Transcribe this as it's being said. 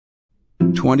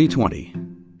2020.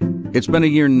 It's been a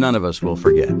year none of us will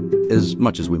forget, as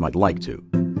much as we might like to.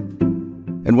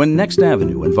 And when Next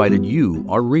Avenue invited you,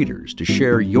 our readers, to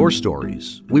share your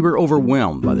stories, we were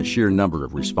overwhelmed by the sheer number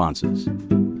of responses.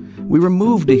 We were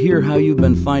moved to hear how you've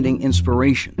been finding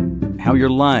inspiration, how your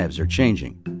lives are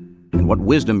changing, and what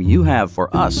wisdom you have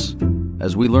for us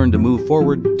as we learn to move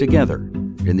forward together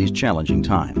in these challenging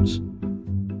times.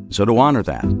 So to honor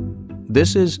that,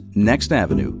 this is Next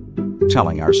Avenue,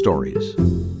 telling our stories.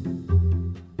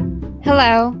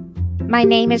 Hello, my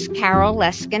name is Carole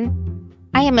Leskin.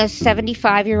 I am a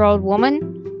 75-year-old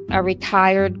woman, a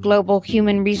retired global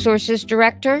human resources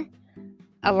director,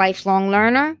 a lifelong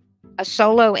learner, a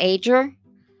solo ager,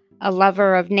 a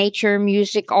lover of nature,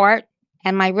 music, art,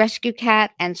 and my rescue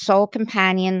cat and soul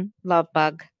companion,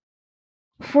 Lovebug.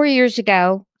 4 years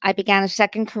ago, I began a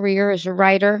second career as a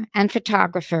writer and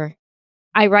photographer.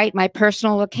 I write my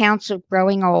personal accounts of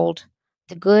growing old,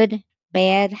 the good,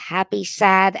 bad, happy,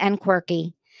 sad, and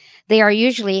quirky. They are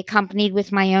usually accompanied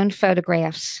with my own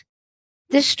photographs.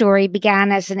 This story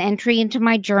began as an entry into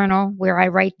my journal where I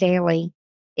write daily.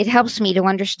 It helps me to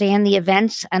understand the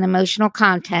events and emotional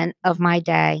content of my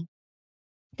day.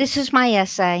 This is my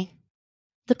essay.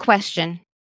 The question: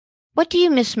 what do you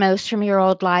miss most from your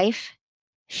old life?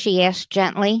 She asked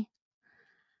gently.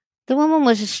 The woman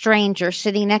was a stranger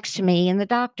sitting next to me in the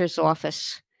doctor's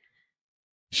office.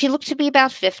 She looked to be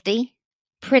about 50,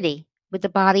 pretty, with the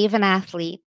body of an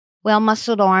athlete,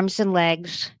 well-muscled arms and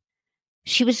legs.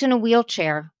 She was in a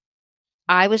wheelchair.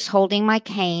 I was holding my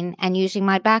cane and using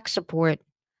my back support.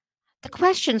 The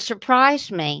question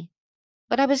surprised me,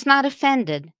 but I was not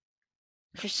offended.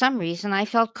 For some reason, I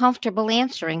felt comfortable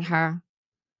answering her.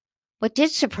 What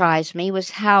did surprise me was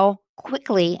how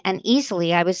quickly and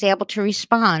easily I was able to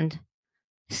respond.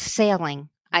 Sailing,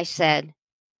 I said.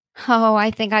 Oh,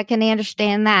 I think I can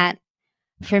understand that.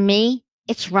 For me,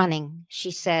 it's running,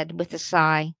 she said with a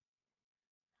sigh.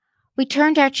 We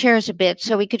turned our chairs a bit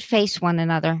so we could face one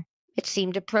another. It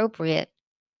seemed appropriate.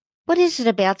 What is it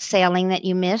about sailing that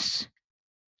you miss?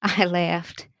 I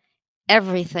laughed.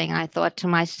 Everything, I thought to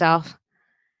myself.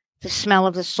 The smell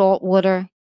of the salt water,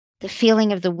 the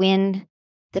feeling of the wind,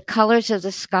 the colors of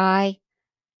the sky,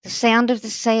 the sound of the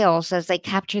sails as they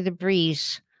capture the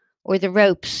breeze, or the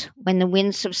ropes when the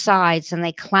wind subsides and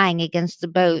they clang against the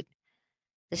boat,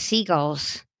 the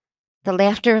seagulls, the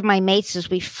laughter of my mates as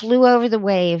we flew over the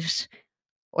waves,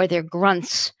 or their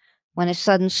grunts when a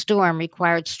sudden storm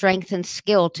required strength and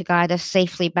skill to guide us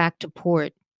safely back to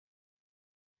port.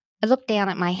 I looked down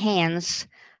at my hands,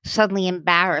 suddenly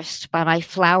embarrassed by my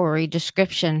flowery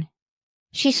description.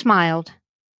 She smiled.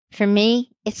 For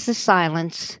me, it's the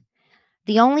silence.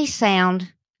 The only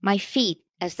sound, my feet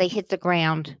as they hit the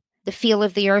ground, the feel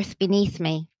of the earth beneath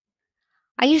me.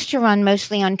 I used to run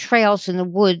mostly on trails in the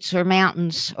woods or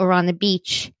mountains or on the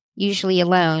beach, usually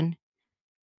alone.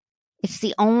 It's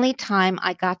the only time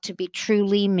I got to be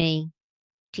truly me,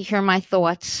 to hear my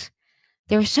thoughts.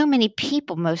 There are so many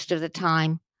people most of the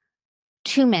time.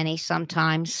 Too many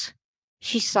sometimes.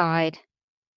 She sighed.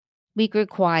 We grew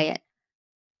quiet.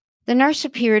 The nurse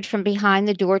appeared from behind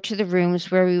the door to the rooms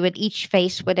where we would each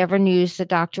face whatever news the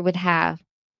doctor would have.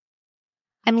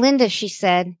 I'm Linda, she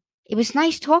said. It was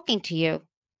nice talking to you.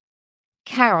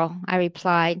 Carole, I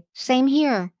replied. Same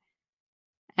here.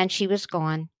 And she was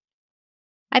gone.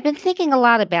 I've been thinking a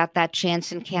lot about that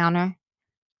chance encounter.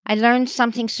 I learned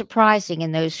something surprising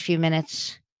in those few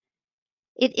minutes.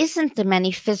 It isn't the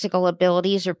many physical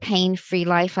abilities or pain-free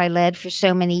life I led for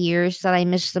so many years that I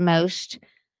miss the most.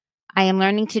 I am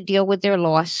learning to deal with their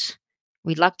loss,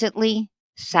 reluctantly,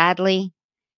 sadly,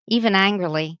 even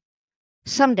angrily.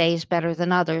 Some days better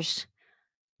than others,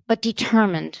 but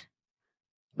determined.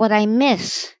 What I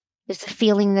miss is the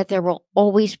feeling that there will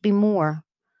always be more.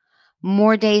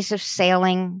 More days of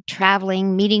sailing,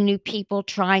 traveling, meeting new people,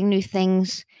 trying new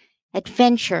things,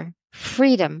 adventure,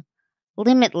 freedom,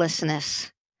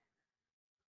 limitlessness.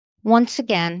 Once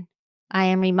again, I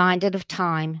am reminded of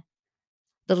time.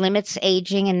 The limits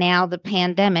aging and now the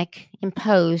pandemic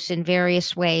impose in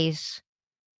various ways.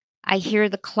 I hear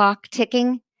the clock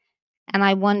ticking, and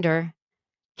I wonder,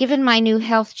 given my new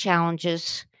health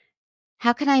challenges,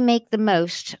 how can I make the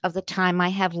most of the time I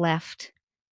have left?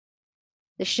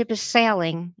 The ship is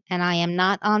sailing, and I am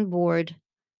not on board,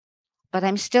 but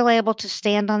I'm still able to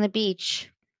stand on the beach.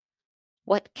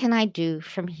 What can I do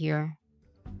from here?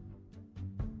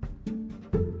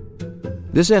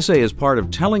 This essay is part of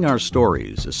Telling Our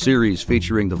Stories, a series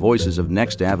featuring the voices of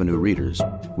Next Avenue readers,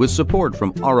 with support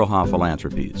from Aroha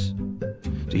Philanthropies.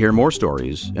 To hear more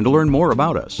stories and to learn more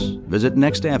about us, visit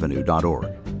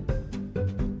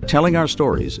nextavenue.org. Telling Our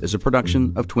Stories is a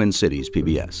production of Twin Cities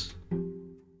PBS.